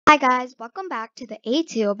Hi guys, welcome back to the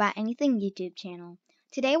A2 About Anything YouTube channel.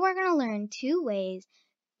 Today we're going to learn 2 ways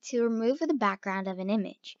to remove the background of an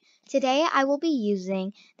image. Today I will be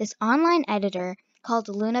using this online editor called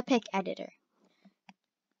LunaPic Editor.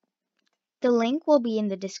 The link will be in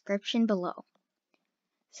the description below.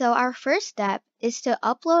 So our first step is to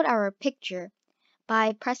upload our picture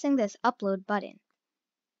by pressing this upload button.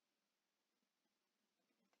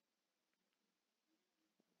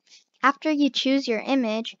 After you choose your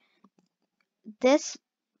image, this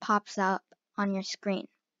pops up on your screen.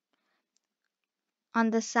 On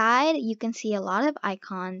the side, you can see a lot of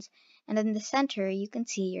icons, and in the center, you can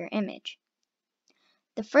see your image.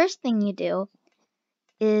 The first thing you do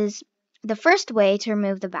is, the first way to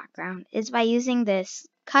remove the background is by using this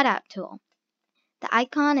Cutout Tool. The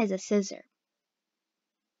icon is a scissor.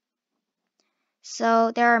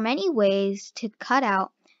 So there are many ways to cut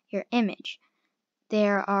out your image.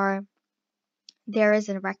 There is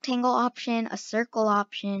a rectangle option, a circle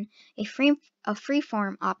option, a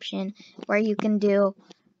freeform option where you can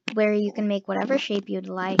make whatever shape you'd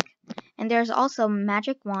like, and there's also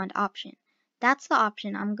magic wand option. That's the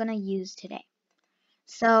option I'm gonna use today.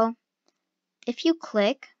 So if you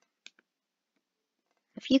click,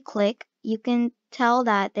 you can tell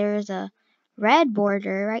that there's a red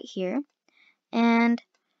border right here, and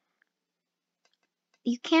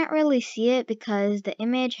you can't really see it because the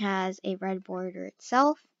image has a red border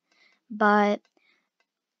itself, but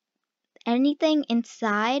anything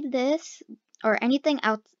inside this or anything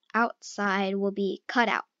outside will be cut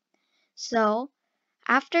out. So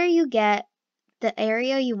after you get the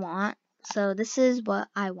area you want, so this is what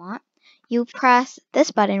I want, you press this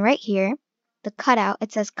button right here, the cutout.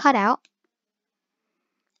 It says cutout,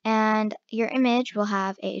 and your image will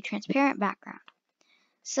have a transparent background.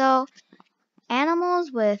 So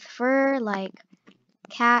animals with fur like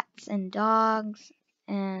cats and dogs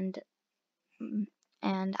and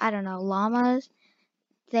I don't know, llamas,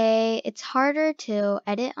 it's harder to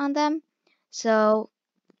edit on them. So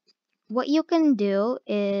what you can do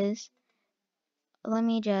is, let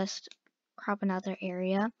me just crop another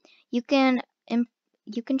area. You can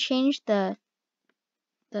change the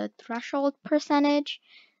threshold percentage.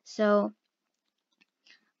 So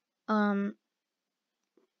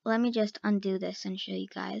let me just undo this and show you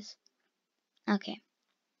guys. Okay.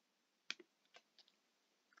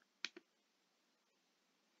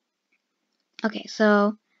 Okay,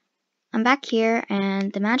 so I'm back here,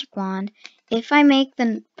 and the magic wand, if I make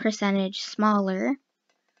the percentage smaller,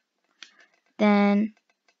 then,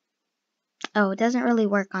 it doesn't really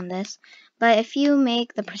work on this, but if you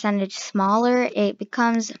make the percentage smaller, it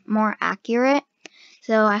becomes more accurate.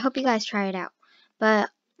 So I hope you guys try it out, but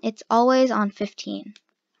it's always on 15,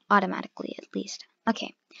 automatically at least.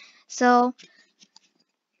 Okay, so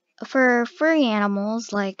for furry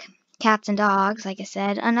animals like cats and dogs, like I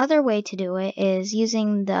said, another way to do it is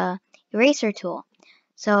using the eraser tool.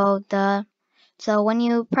 So when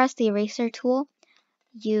you press the eraser tool,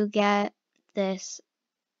 you get this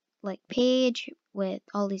page with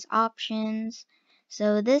all these options.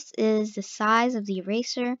 So this is the size of the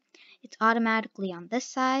eraser. It's automatically on this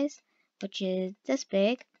size, which is this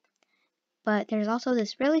big, but there's also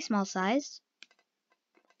this really small size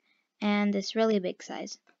and this really big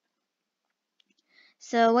size.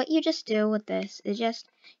 So what you just do with this is just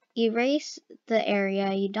erase the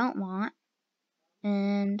area you don't want,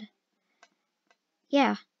 and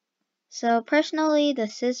yeah. So personally, the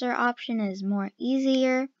scissor option is more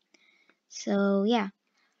easier. So yeah.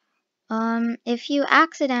 If you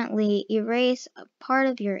accidentally erase a part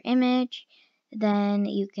of your image, then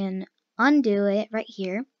you can undo it right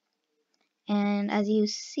here. And as you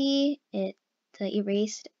see, the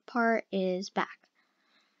erased part is back.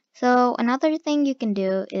 So another thing you can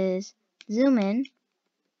do is zoom in,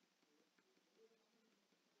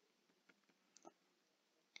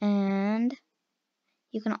 and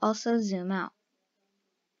you can also zoom out.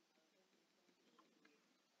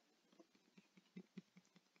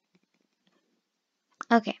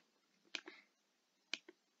 Okay.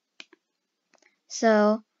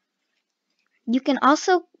 So you can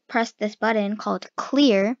also press this button called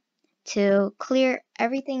clear to clear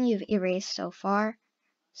everything you've erased so far.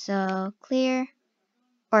 So clear,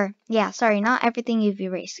 not everything you've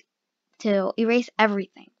erased, to erase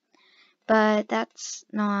everything. But that's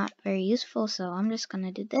not very useful, so I'm just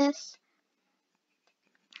gonna do this.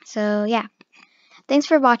 So yeah, thanks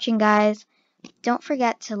for watching, guys. Don't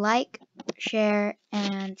forget to like, share,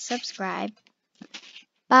 and subscribe.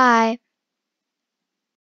 Bye.